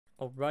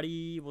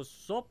Alrighty,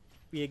 what's up?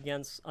 We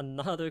against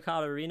another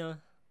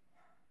Katarina.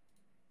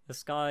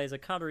 This guy is a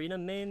Katarina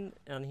main,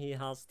 and he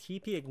has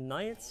TP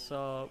Ignite,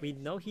 so we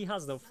know he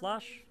has no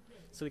flash,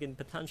 so we can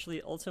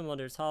potentially ult him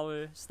under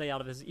tower, stay out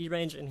of his E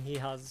range, and he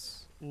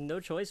has no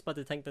choice but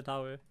to tank the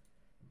tower.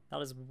 That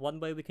is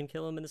one way we can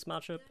kill him in this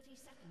matchup.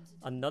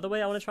 Another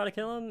way I want to try to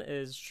kill him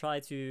is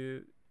try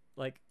to,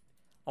 like,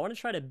 I want to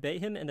try to bait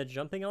him into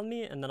jumping on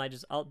me, and then I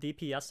just out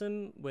DPS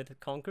him with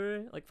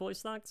Conquer, like, fully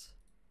stacked.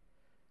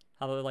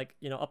 Have, like,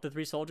 you know, up to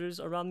 3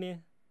 soldiers around me.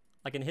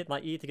 I can hit my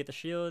E to get the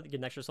shield, get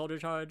an extra soldier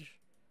charge.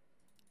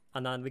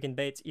 And then we can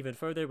bait even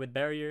further with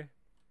barrier.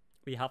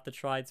 We have to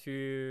try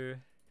to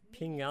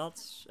ping out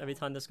every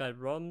time this guy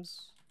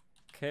roams.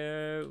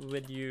 Care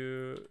when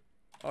you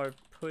are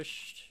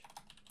pushed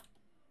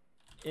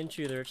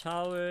into their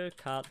tower.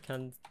 Cat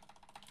can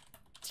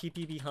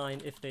TP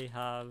behind if they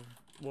have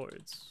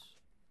wards.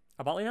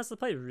 Our bot lane has to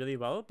play really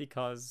well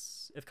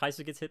because if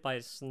Kai'Sa gets hit by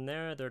a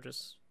snare,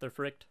 they're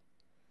fricked.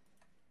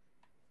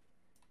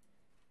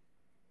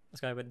 This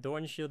guy with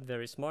Dorn Shield,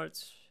 very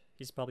smart.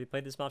 He's probably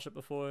played this matchup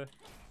before.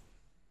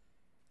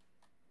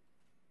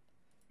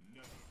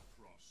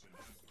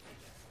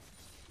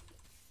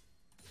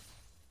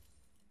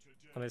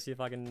 I'm gonna see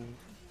if I can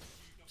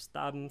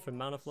stab him for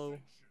mana flow.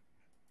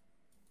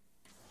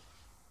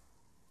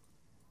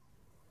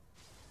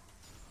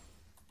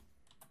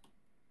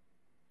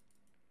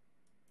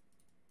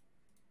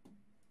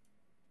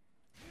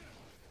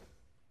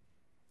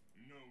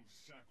 No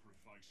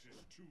sacrifice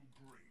is too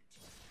great.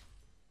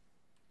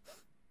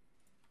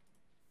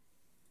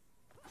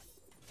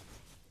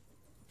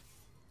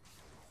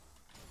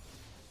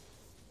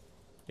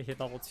 He hit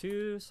level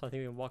 2, so I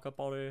think we can walk up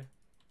on her.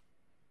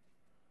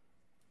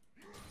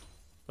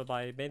 But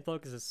my main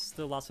focus is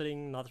still last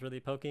hitting, not really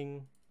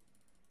poking.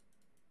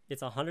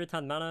 It's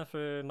 110 mana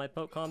for my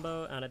poke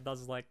combo, and it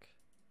does like...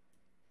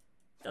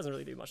 doesn't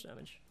really do much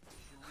damage.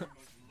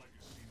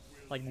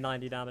 Like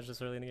 90 damage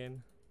this early in the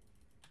game.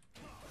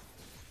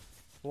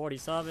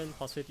 47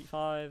 plus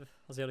 55. I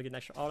was able to get an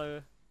extra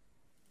auto.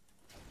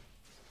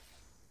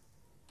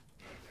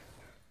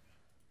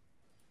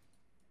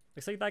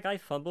 Looks like that guy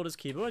fumbled his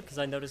keyboard because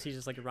I noticed he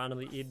just like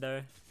randomly E'd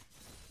there.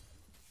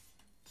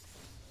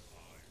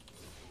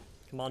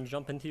 Come on,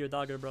 jump into your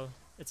dagger, bro.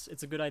 It's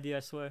a good idea, I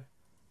swear.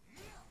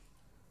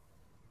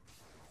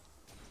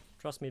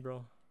 Trust me,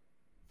 bro.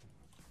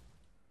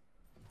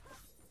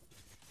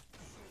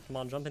 Come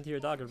on, jump into your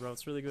dagger, bro.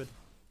 It's really good.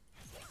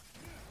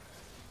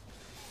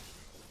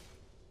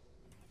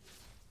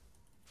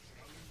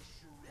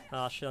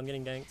 Ah, shit, I'm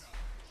getting ganked.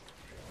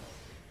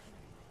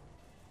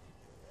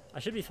 I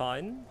should be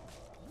fine.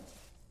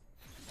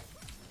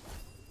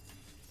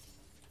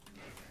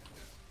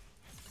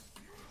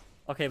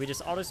 Okay, we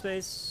just auto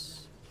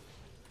space.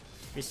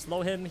 We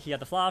slow him. He had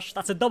the flash.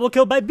 That's a double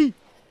kill, baby.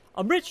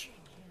 I'm rich.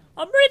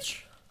 I'm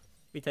rich.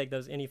 We take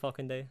those any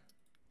fucking day.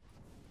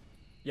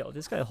 Yo,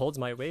 this guy holds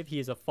my wave. He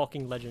is a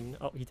fucking legend.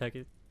 Oh, he took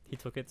it. He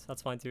took it.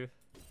 That's fine too.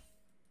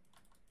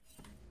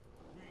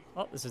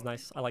 Oh, this is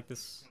nice. I like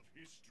this.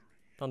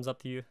 Thumbs up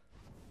to you.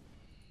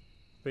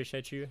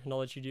 Appreciate you and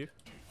all that you do.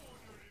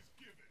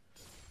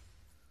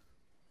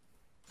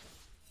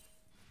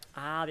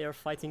 Ah, they are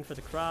fighting for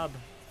the crab.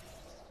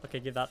 Okay,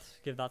 give that.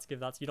 Give that. Give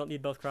that. You don't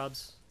need both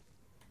crabs.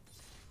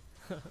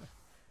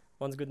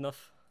 One's good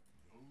enough.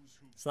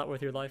 It's not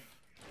worth your life.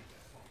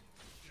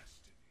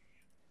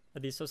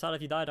 I'd be so sad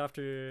if you died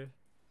after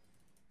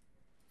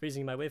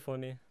freezing my wave for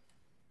me.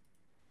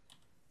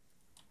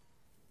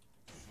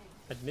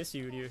 I'd miss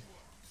you, dude.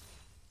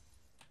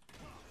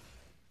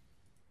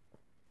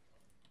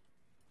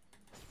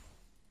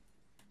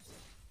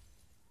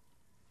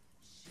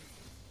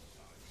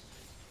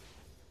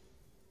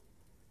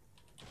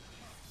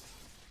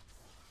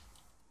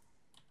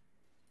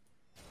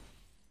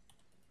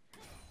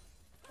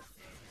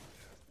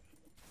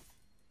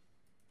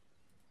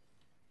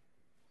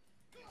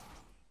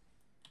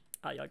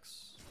 Ah,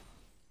 yikes.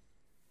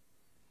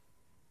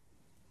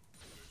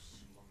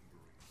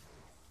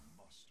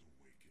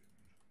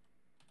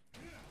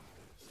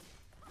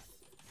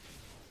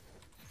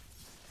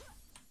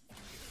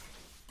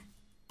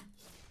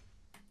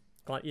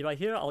 Come on, E right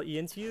here. I'll E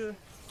into you.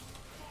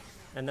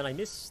 And then I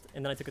missed.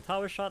 And then I took a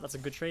tower shot. That's a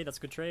good trade. That's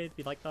a good trade.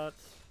 We like that.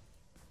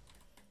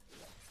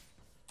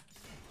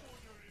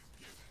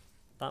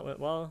 That went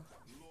well.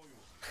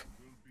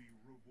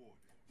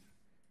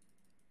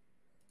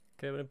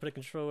 Okay, we're gonna put a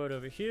control word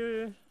over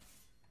here.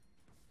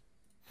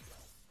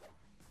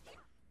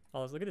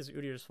 Oh, look at this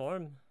Udyr's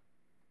farm.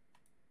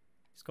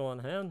 He's going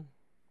ham.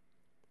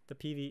 The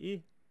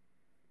PvE.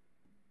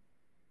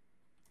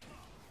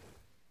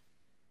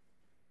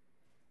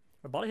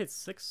 Our body hits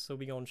 6, so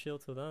we go on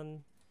shield till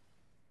then.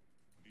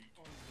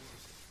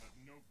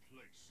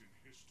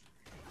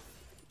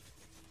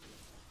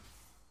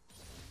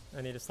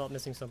 I need to stop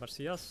missing so much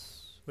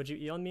CS. Would you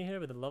E on me here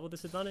with a level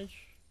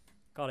disadvantage?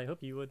 God, I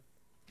hope you would.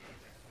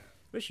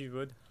 Wish you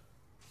would.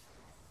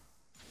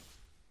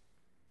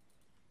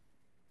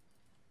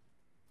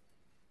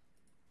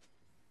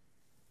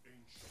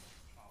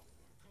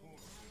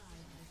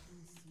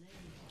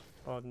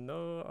 Oh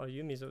no, oh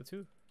Yumi's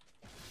too.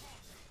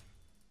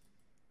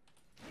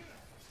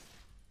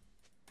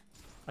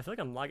 I feel like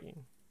I'm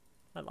lagging.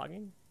 Am I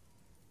lagging?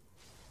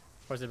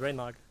 Or is it brain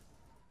lag?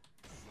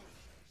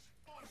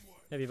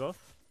 Maybe both.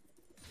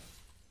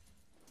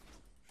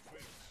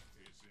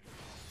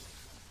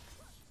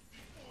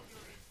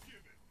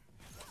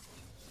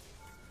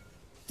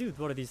 Dude,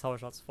 what are these tower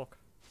shots? Fuck.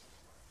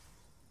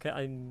 Okay,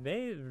 I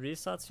may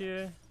reset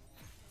here.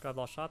 Grab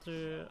all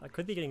shatter. I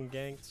could be getting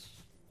ganked.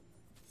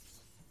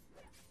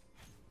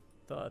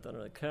 Though I don't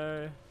really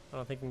care. I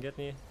don't think he can get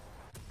me.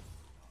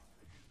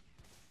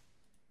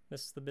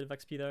 Missed the bit of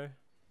XP there.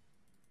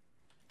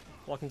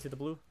 Walking to the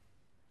blue.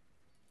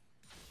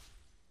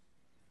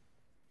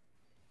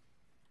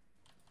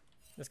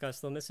 This guy's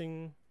still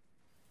missing.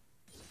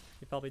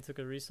 He probably took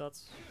a reset.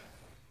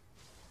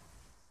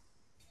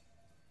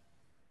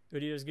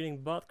 Udyr's getting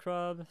bot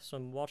crab, so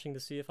I'm watching to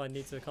see if I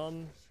need to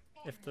come.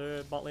 If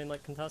the bot lane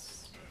like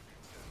contests.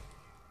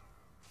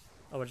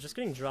 Oh, we're just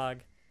getting drag.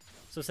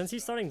 So since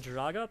he's starting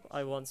drag up,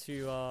 I want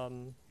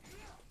to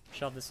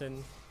shove this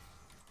in.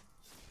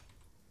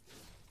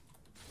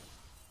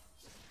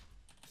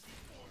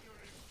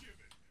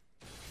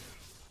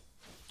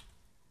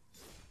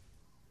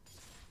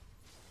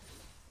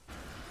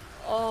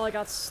 Oh, I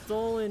got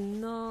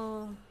stolen,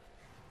 no.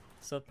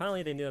 So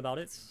apparently they knew about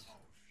it.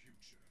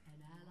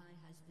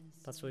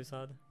 That's really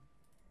sad.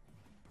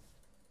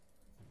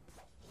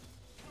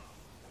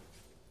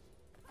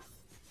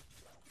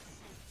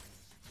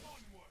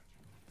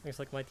 Looks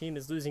like my team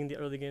is losing the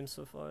early game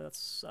so far. That's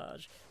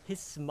sad.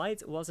 His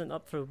smite wasn't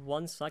up for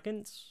 1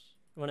 second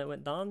when it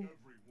went down.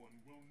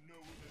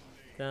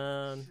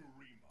 Damn.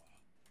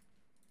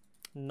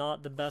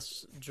 Not the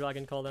best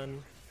dragon call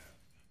then.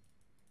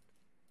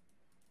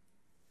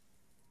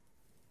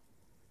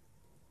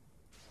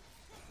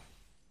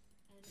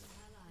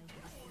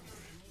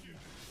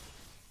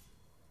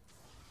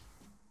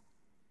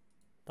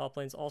 Top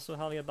lane's also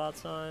having a bad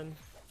time.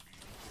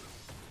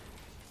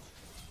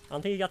 I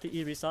don't think he got the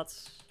E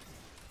resets.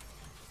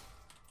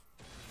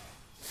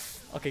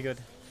 Okay, good.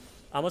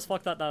 I almost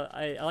fucked up that.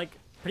 I like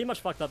pretty much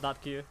fucked up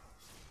that Q.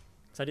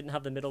 Because I didn't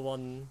have the middle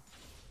one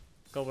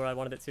go where I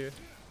wanted it to.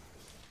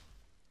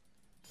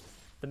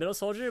 The middle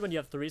soldier, when you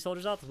have 3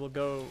 soldiers out, will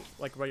go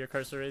like where your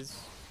cursor is.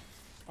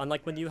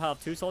 Unlike when you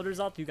have 2 soldiers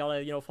out, you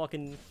gotta, you know,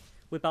 fucking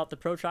whip out the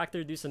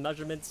protractor, do some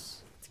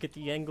measurements to get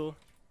the angle.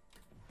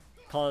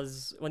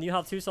 Because when you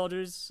have 2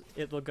 soldiers,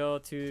 it will go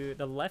to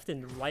the left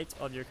and right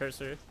of your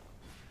cursor.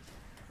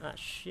 Ah,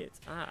 shit.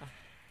 Ah.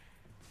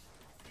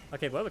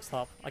 Okay, Warwick's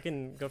top. I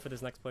can go for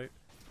this next plate.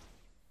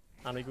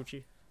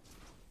 Gucci.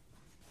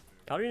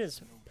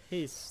 Katarina's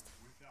pissed.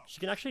 She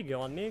can actually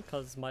go on me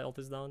because my ult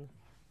is down.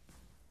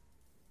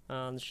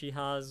 And she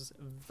has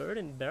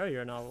Verdant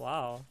Barrier now.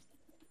 Wow.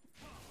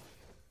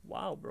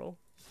 Wow, bro.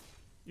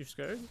 You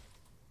scared?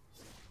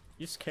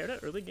 You scared at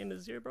early game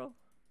Azir, bro?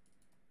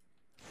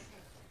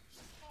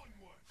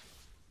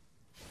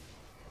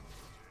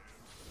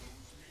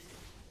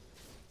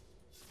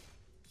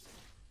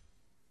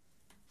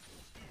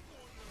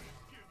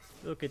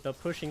 Look at the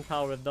pushing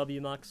power of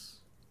W Max.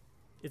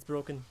 It's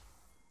broken.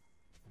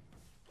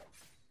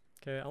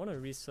 Okay, I want to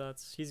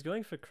reset. He's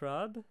going for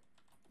crab.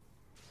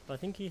 But I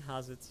think he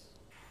has it.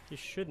 He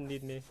shouldn't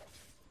need me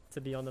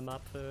to be on the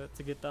map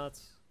to get that.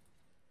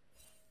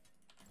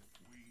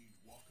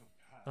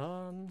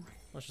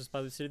 Let's just buy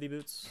Lucidity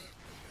Boots.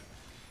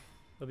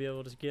 We'll be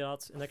able to get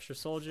out an extra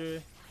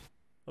soldier.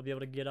 We'll be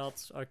able to get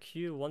out our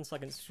Q 1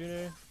 second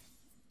sooner.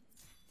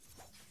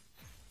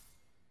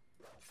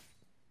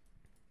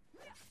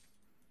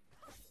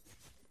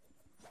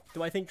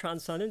 Do I think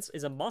Transcendence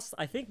is a must?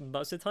 I think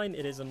most of the time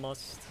it is a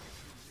must.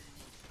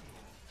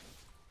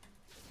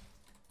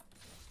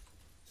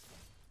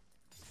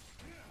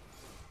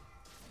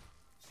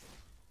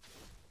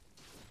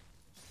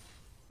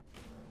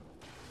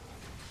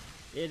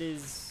 It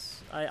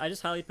is... I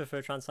just highly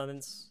prefer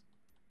Transcendence.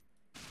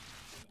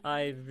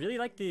 I really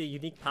like the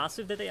unique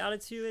passive that they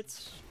added to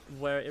it,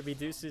 where it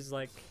reduces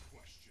like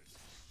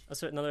a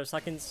certain number of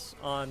seconds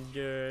on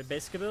your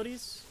basic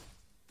abilities.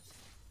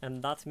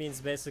 And that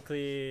means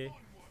basically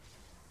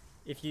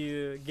if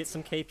you get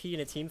some KP in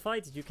a team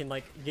fight, you can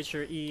like get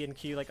your E and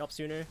Q like up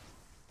sooner.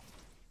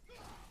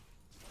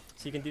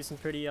 So you can do some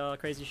pretty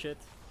crazy shit.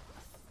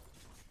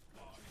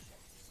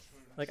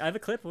 Like I have a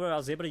clip where I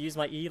was able to use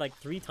my E like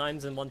 3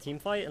 times in one team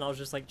fight and I was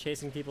just like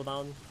chasing people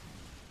down.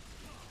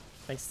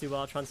 Thanks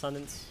to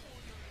Transcendence.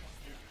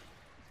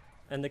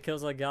 And the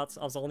kills I got,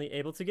 I was only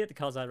able to get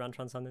because I ran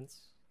Transcendence.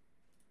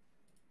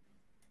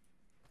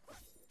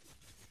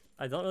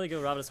 I don't really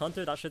go Ravenous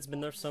Hunter, that shit's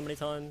been nerfed so many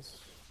times.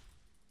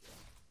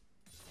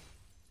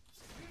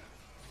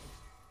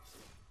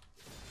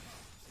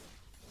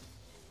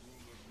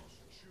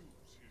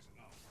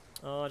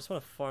 Oh, I just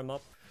want to farm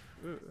up.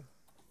 Ooh.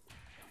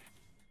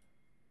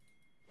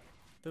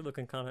 They're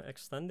looking kind of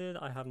extended.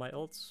 I have my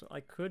ult, so I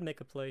could make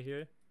a play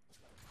here.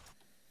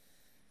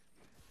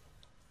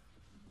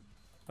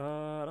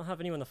 I don't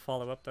have anyone to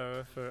follow up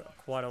though for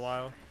quite a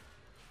while.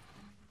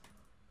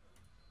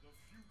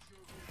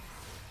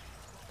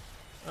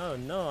 Oh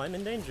no, I'm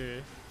in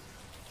danger.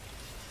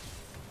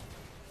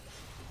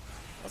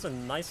 That's a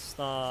nice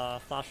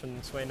flash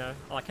and sway now.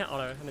 Oh, I can't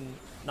auto. I'm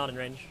not in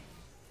range.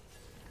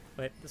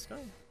 Wait, this guy?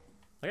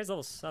 That guy's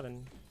level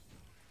 7.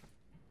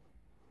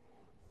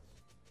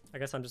 I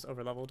guess I'm just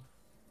over leveled.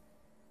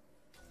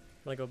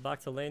 I'm gonna go back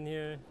to lane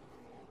here.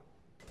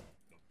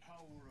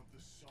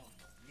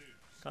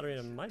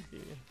 Katarina might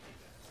be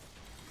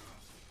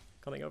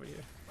coming over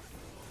here.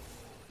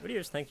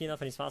 Udyr's tanky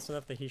enough and he's fast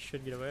enough that he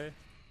should get away.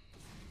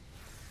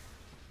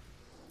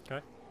 Okay.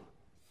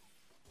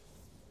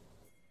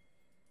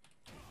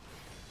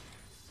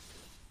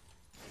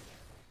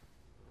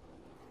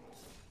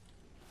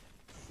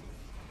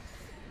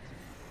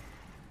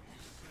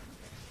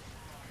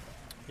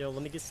 Yo,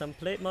 let me get some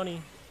plate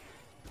money.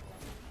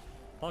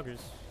 Poggers.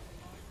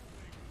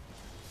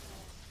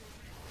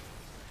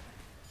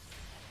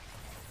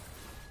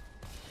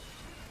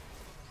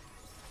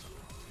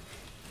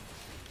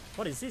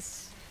 What is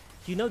this?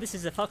 Do you know this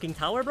is a fucking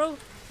tower, bro?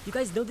 You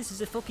guys know this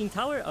is a fucking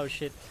tower? Oh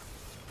shit.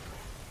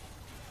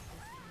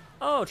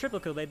 Oh, triple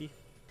kill, baby.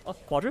 Oh,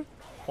 quadra?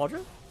 Quadra?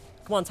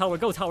 Come on, tower,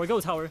 go tower, go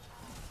tower.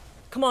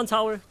 Come on,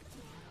 tower.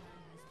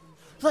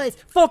 Let's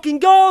fucking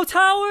go,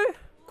 tower!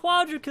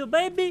 Quadra kill,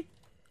 baby!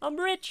 I'm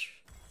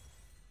rich.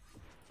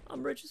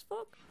 I'm rich as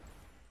fuck.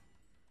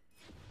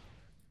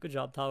 Good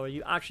job, tower.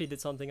 You actually did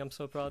something. I'm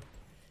so proud.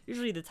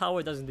 Usually the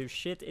tower doesn't do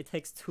shit. It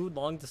takes too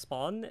long to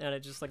spawn and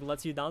it just like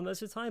lets you down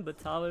most of the time. But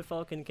tower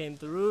fucking came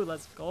through.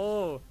 Let's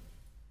go.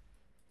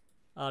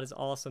 That is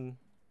awesome.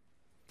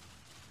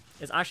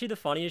 It's actually the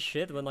funniest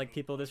shit when like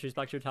people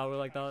disrespect your tower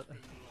like that.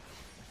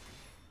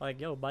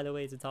 Like, yo, by the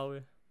way, it's a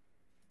tower.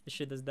 This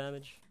shit does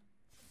damage.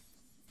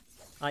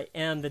 I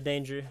am the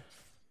danger.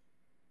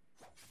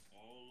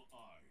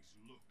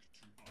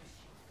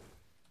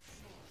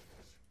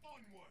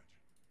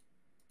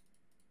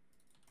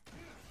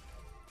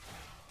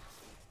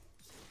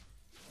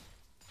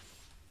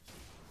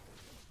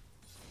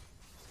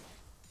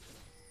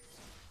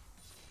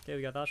 Okay,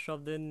 we got that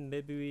shoved in.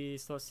 Maybe we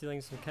start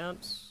stealing some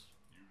camps.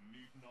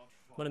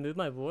 I'm gonna move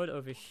my ward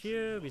over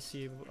here. We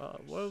see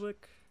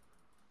Warwick.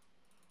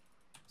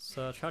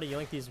 So try to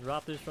yank these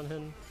raptors from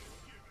him.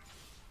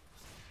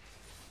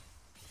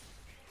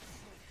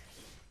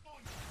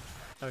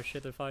 Oh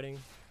shit, they're fighting.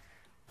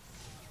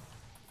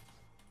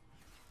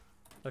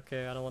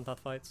 Okay, I don't want that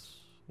fight.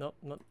 Nope,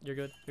 no, you're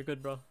good. You're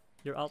good, bro.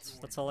 You're out.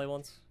 That's all I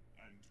want.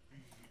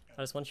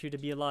 I just want you to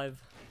be alive.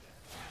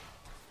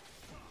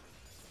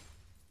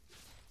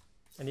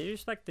 I need to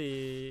respect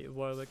the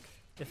Warwick.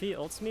 If he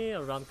ults me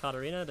around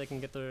Katarina, they can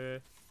get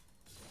their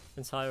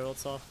entire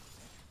ults off.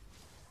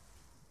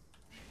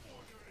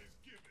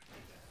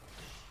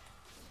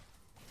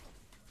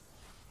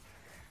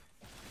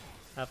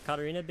 I have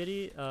Katarina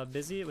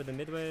busy with the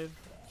mid wave.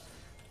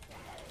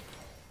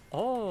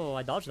 Oh,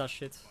 I dodged that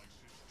shit.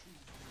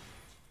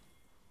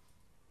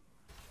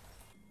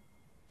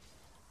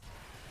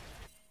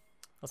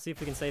 I'll see if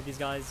we can save these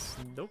guys.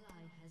 Nope.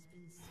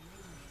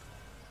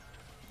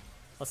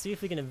 I'll see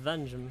if we can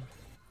avenge him.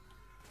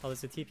 Oh,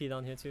 there's a TP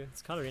down here too.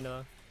 It's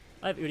Katarina.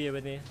 I have Udyr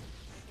with me.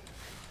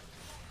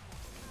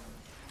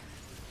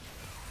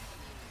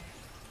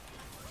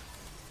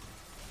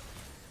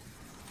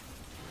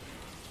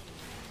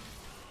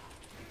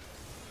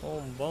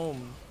 Boom,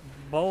 boom,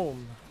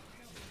 boom.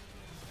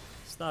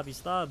 Stabby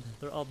stab.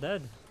 They're all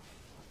dead.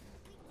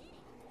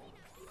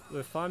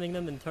 We're farming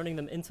them and turning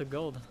them into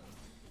gold.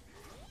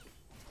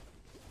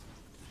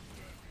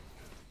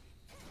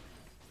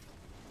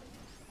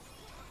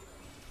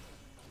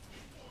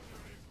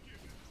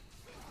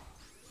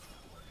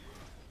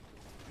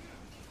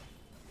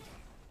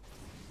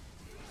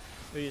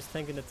 We're just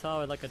tanking the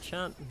tower like a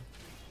champ.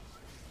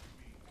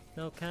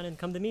 No, cannon,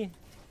 come to me.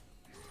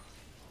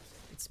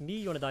 It's me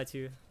you wanna die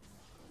to.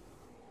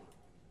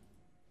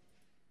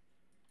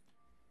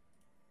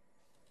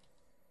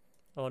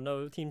 Oh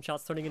no, team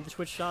chat's turning into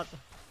Twitch chat.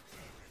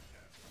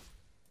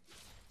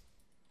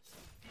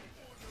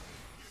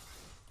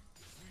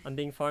 I'm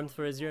being farmed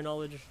for Azir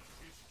knowledge.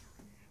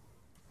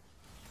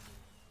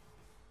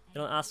 They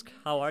don't ask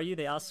how are you,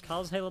 they ask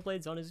how's Halo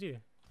Blades on Azir.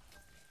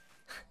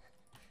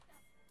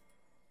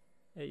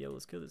 Hey yo,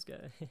 let's kill this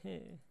guy.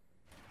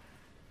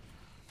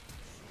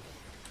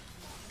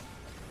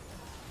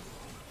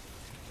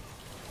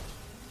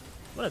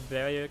 What a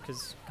barrier,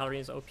 because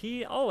Katarina's OP.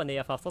 Oh, and the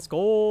AFF, let's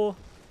go!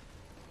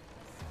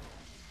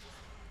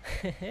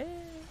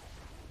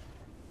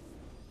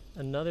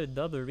 Another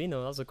dub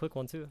Reno, that was a quick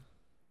one too.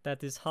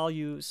 That is how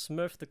you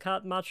smurf the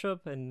cat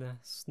matchup and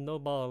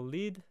snowball a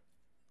lead.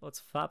 Let's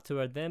fap to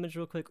our damage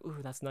real quick. Ooh,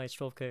 that's nice,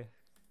 12k.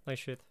 Nice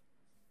shit.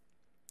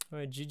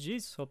 Alright,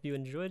 GG's, hope you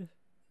enjoyed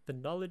the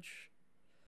knowledge.